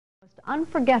Most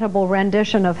unforgettable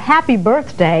rendition of Happy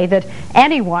Birthday that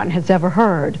anyone has ever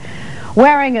heard.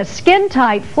 Wearing a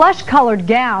skin-tight, flesh-colored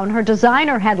gown her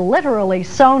designer had literally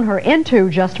sewn her into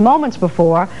just moments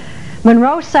before,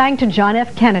 Monroe sang to John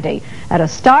F. Kennedy at a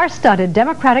star-studded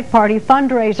Democratic Party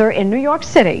fundraiser in New York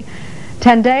City,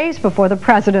 10 days before the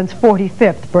president's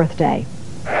 45th birthday.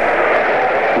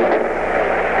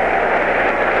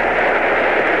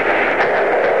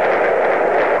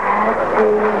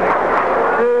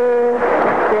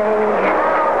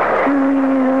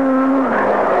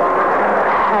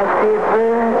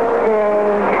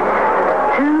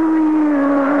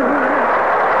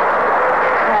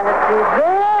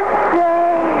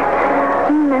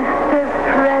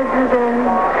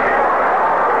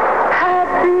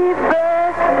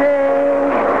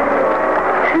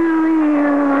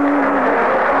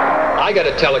 I got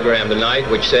a telegram tonight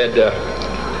which said,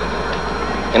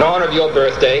 in honor of your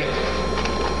birthday,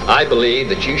 I believe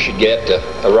that you should get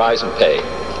a rise in pay.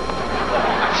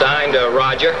 Signed,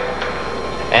 Roger.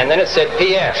 And then it said,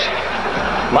 P.S.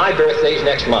 My birthday's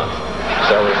next month.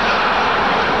 So,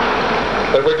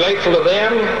 but we're grateful to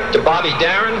them, to Bobby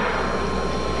Darin,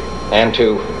 and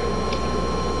to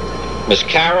Miss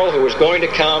Carol, who was going to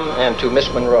come, and to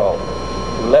Miss Monroe,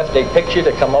 who left a picture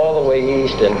to come all the way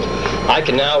east, and I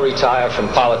can now retire from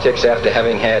politics after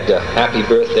having had Happy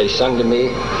Birthday sung to me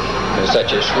in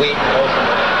such a sweet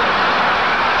and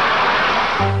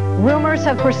Rumors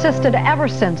have persisted ever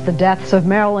since the deaths of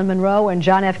Marilyn Monroe and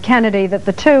John F. Kennedy that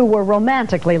the two were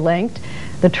romantically linked.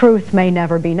 The truth may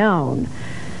never be known.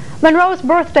 Monroe's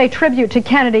birthday tribute to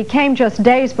Kennedy came just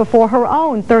days before her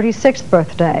own 36th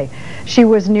birthday. She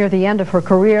was near the end of her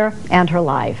career and her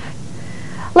life.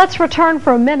 Let's return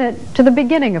for a minute to the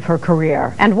beginning of her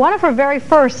career and one of her very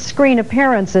first screen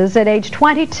appearances at age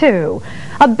 22,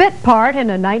 a bit part in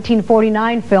a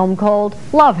 1949 film called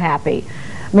Love Happy.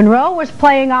 Monroe was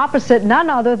playing opposite none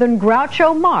other than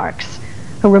Groucho Marx,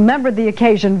 who remembered the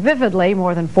occasion vividly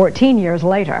more than 14 years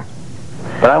later.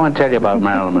 But I want to tell you about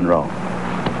Marilyn Monroe.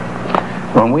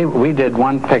 When we did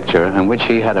one picture in which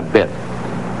she had a bit,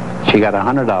 she got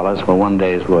 $100 for one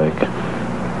day's work.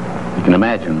 You can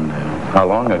imagine how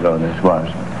long ago this was.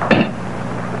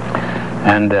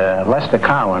 And Lester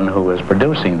Cowan, who was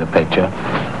producing the picture,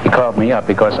 he called me up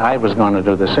because I was going to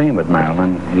do the scene with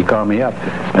Marilyn. He called me up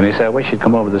and he said, we should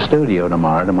come over to the studio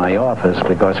tomorrow to my office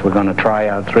because we're going to try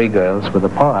out 3 girls for the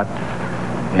part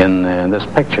in this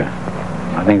picture.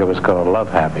 I think it was called Love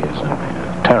Happy or something.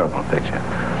 A terrible picture.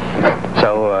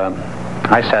 So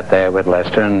I sat there with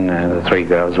Lester and the 3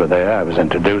 girls were there. I was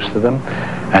introduced to them.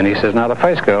 And he says, now the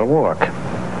first girl walk.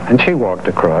 And she walked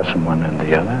across from one end to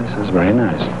the other. This is very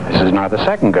nice. He says, now the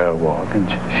second girl walk, and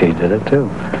she did it too.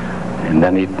 And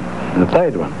then the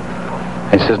third one.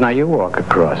 He says, now you walk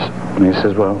across. And he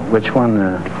says, well, which one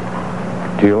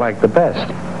do you like the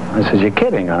best? I says, you're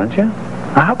kidding, aren't you?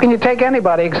 Now, how can you take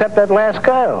anybody except that last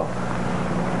girl?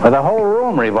 Well, the whole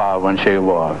room revolved when she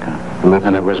walked.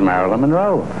 And it was Marilyn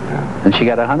Monroe. And she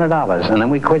got $100. And then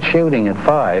we quit shooting at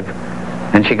 5.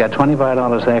 And she got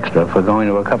 $25 extra for going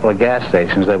to a couple of gas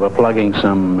stations. They were plugging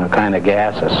some kind of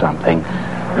gas or something,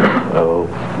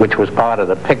 which was part of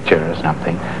the picture or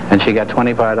something. And she got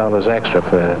 $25 extra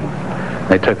for,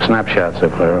 they took snapshots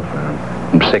of her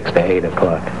from 6 to 8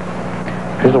 o'clock.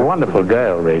 She was a wonderful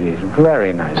girl, really.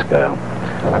 Very nice girl.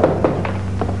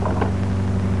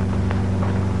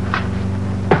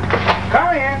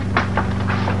 Come here.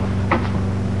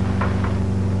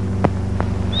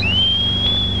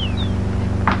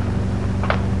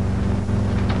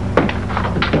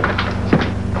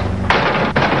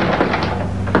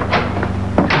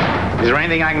 Is there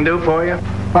anything I can do for you?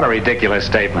 What a ridiculous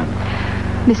statement.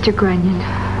 Mr. Grunion,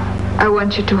 I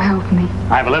want you to help me.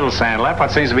 I have a little sand left. What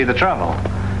seems to be the trouble?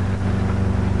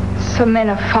 Some men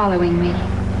are following me.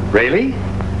 Really?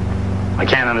 I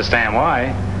can't understand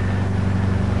why.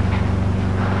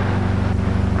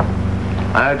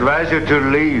 I advise you to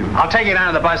leave. I'll take you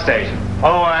down to the bus station.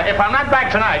 Oh, if I'm not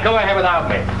back tonight, go ahead without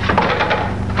me.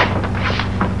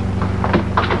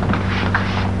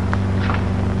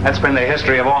 That's been the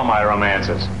history of all my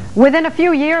romances. Within a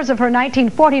few years of her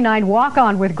 1949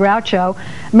 walk-on with Groucho,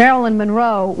 Marilyn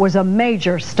Monroe was a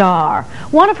major star.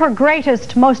 One of her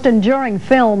greatest, most enduring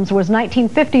films was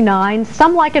 1959's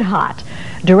Some Like It Hot,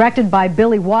 directed by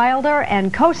Billy Wilder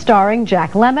and co-starring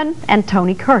Jack Lemmon and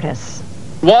Tony Curtis.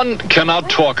 One cannot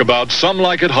talk about Some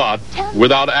Like It Hot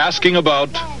without asking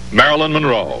about Marilyn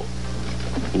Monroe.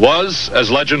 Was, as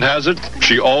legend has it,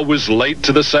 she always late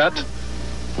to the set?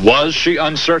 Was she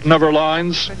uncertain of her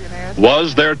lines?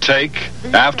 Was there take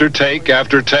after take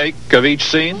after take of each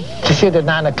scene? To shoot at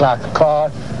 9 o'clock, call,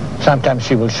 Sometimes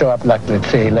she will show up like, let's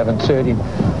say,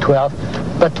 11:30, 12.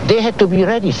 But they had to be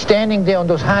ready, standing there on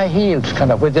those high heels,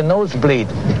 kind of, with the nosebleed.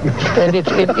 And it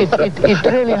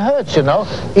really hurts, you know.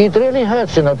 It really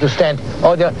hurts, you know, to stand.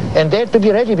 And they had to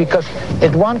be ready because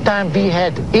at one time we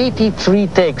had 83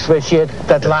 takes where she had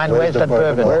that line, where's that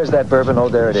bourbon? Where's that bourbon? Oh,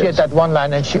 there it is. She had that one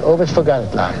line, and she always forgot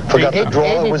it. Forgot the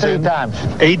drawer was in? 83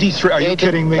 times. 83? Are you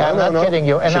kidding me? I'm not kidding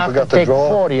you. And She after forgot the take drawer?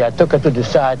 40, I took her to the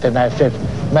side, and I said,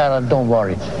 Marilyn, don't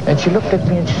worry. And she looked at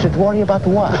me and she said, worry about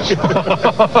what?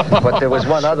 But there was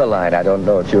one other line, I don't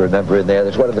know if you remember in there.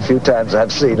 That's one of the few times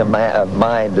I've seen a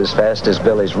mind as fast as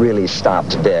Billy's really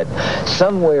stopped dead.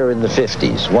 Somewhere in the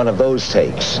 50s, one of those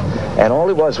takes. And all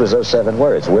it was those 7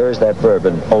 words. Where's that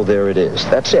bourbon? Oh, there it is.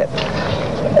 That's it.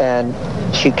 And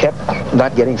she kept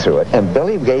not getting through it. And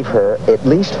Billy gave her at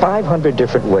least 500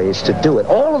 different ways to do it.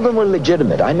 All of them were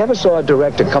legitimate. I never saw a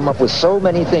director come up with so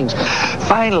many things.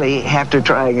 Finally, after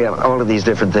trying all of these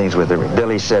different things with her,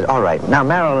 Billy said, all right, now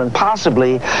Marilyn,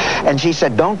 possibly, and she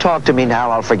said, don't talk to me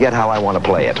now, I'll forget how I want to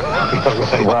play it.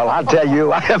 Well, I'll tell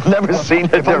you, I have never seen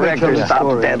a director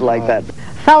stop dead like that.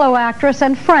 Fellow actress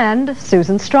and friend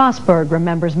Susan Strasberg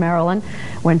remembers Marilyn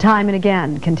when Time and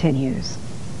Again continues.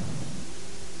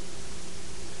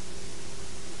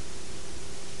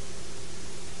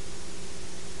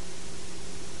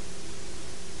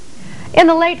 In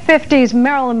the late 50s,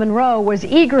 Marilyn Monroe was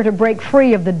eager to break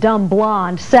free of the dumb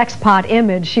blonde sex pot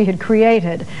image she had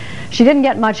created. She didn't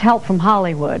get much help from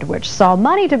Hollywood, which saw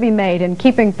money to be made in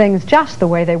keeping things just the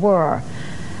way they were.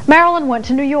 Marilyn went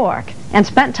to New York and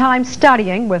spent time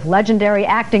studying with legendary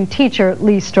acting teacher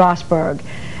Lee Strasberg.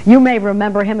 You may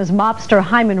remember him as mobster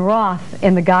Hyman Roth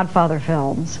in the Godfather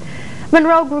films.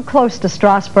 Monroe grew close to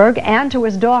Strasberg and to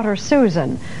his daughter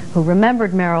Susan, who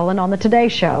remembered Marilyn on the Today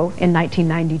Show in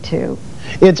 1992.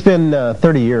 It's been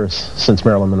 30 years since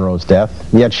Marilyn Monroe's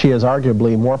death, yet she is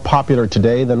arguably more popular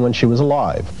today than when she was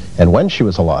alive. And when she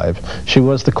was alive, she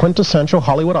was the quintessential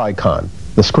Hollywood icon,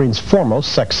 the screen's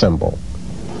foremost sex symbol.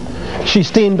 She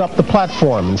steamed up the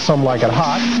platform in Some Like It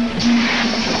Hot.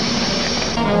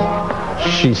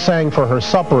 She sang for her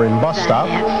supper in Bus Stop.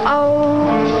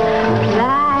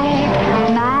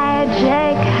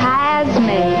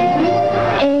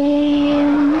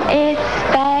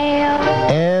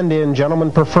 And in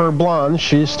Gentlemen Prefer Blondes,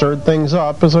 she stirred things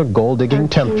up as a gold-digging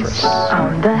temptress.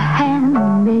 On the hand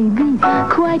may be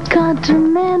quite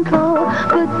continental,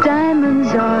 but diamonds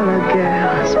are a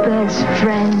girl's best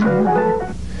friend.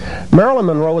 Marilyn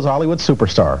Monroe was a Hollywood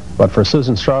superstar, but for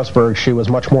Susan Strasberg, she was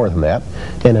much more than that.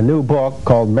 In a new book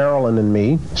called Marilyn and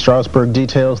Me, Strasberg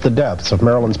details the depths of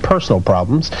Marilyn's personal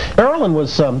problems. Marilyn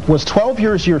was 12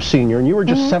 years your senior, and you were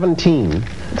just 17.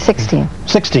 16.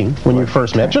 16 when you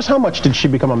first met. Just how much did she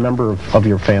become a member of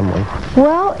your family?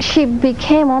 Well, she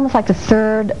became almost like the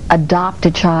third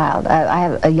adopted child. I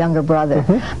have a younger brother.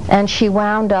 And she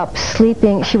wound up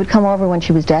sleeping. She would come over when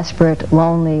she was desperate,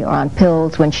 lonely, or on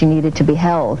pills when she needed to be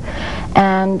held.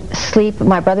 And sleep.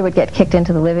 My brother would get kicked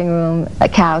into the living room, a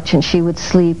couch, and she would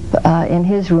sleep in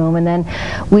his room. And then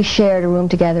we shared a room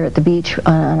together at the beach,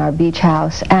 on our beach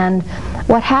house. And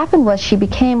what happened was she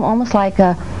became almost like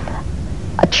a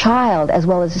child as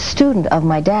well as a student of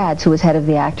my dad's, who was head of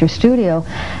the Actors Studio.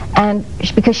 And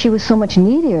because she was so much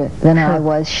needier than I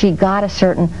was, she got a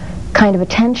certain kind of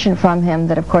attention from him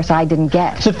that, of course, I didn't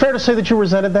get. Is it fair to say that you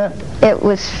resented that? It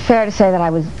was fair to say that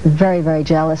I was very, very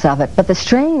jealous of it. But the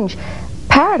strange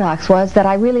paradox was that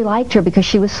I really liked her because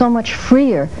she was so much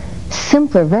freer,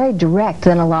 simpler, very direct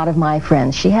than a lot of my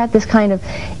friends. She had this kind of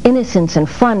innocence and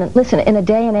fun. And listen, in a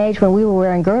day and age when we were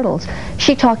wearing girdles,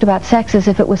 she talked about sex as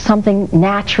if it was something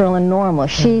natural and normal.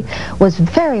 She was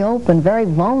very open, very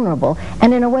vulnerable,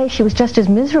 and in a way she was just as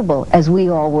miserable as we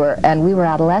all were, and we were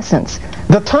adolescents.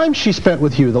 The time she spent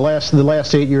with you, the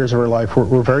last 8 years of her life,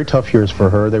 were very tough years for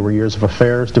her. They were years of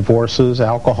affairs, divorces,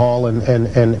 alcohol,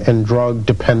 and drug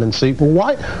dependency.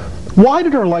 Why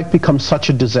did her life become such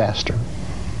a disaster?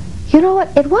 You know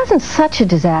what? It wasn't such a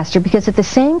disaster because at the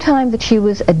same time that she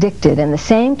was addicted and the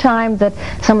same time that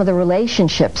some of the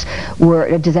relationships were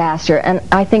a disaster, and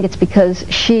I think it's because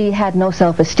she had no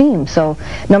self-esteem. So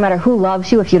no matter who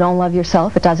loves you, if you don't love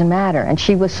yourself, it doesn't matter. And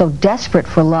she was so desperate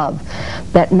for love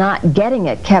that not getting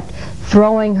it kept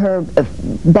throwing her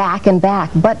back and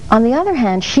back. But on the other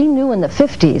hand, she knew in the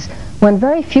 50s, when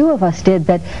very few of us did,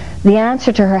 that the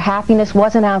answer to her happiness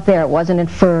wasn't out there. It wasn't in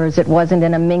furs, it wasn't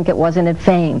in a mink, it wasn't in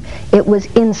fame. It was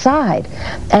inside.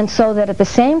 And so that at the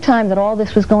same time that all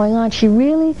this was going on, she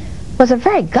really was a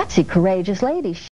very gutsy, courageous lady.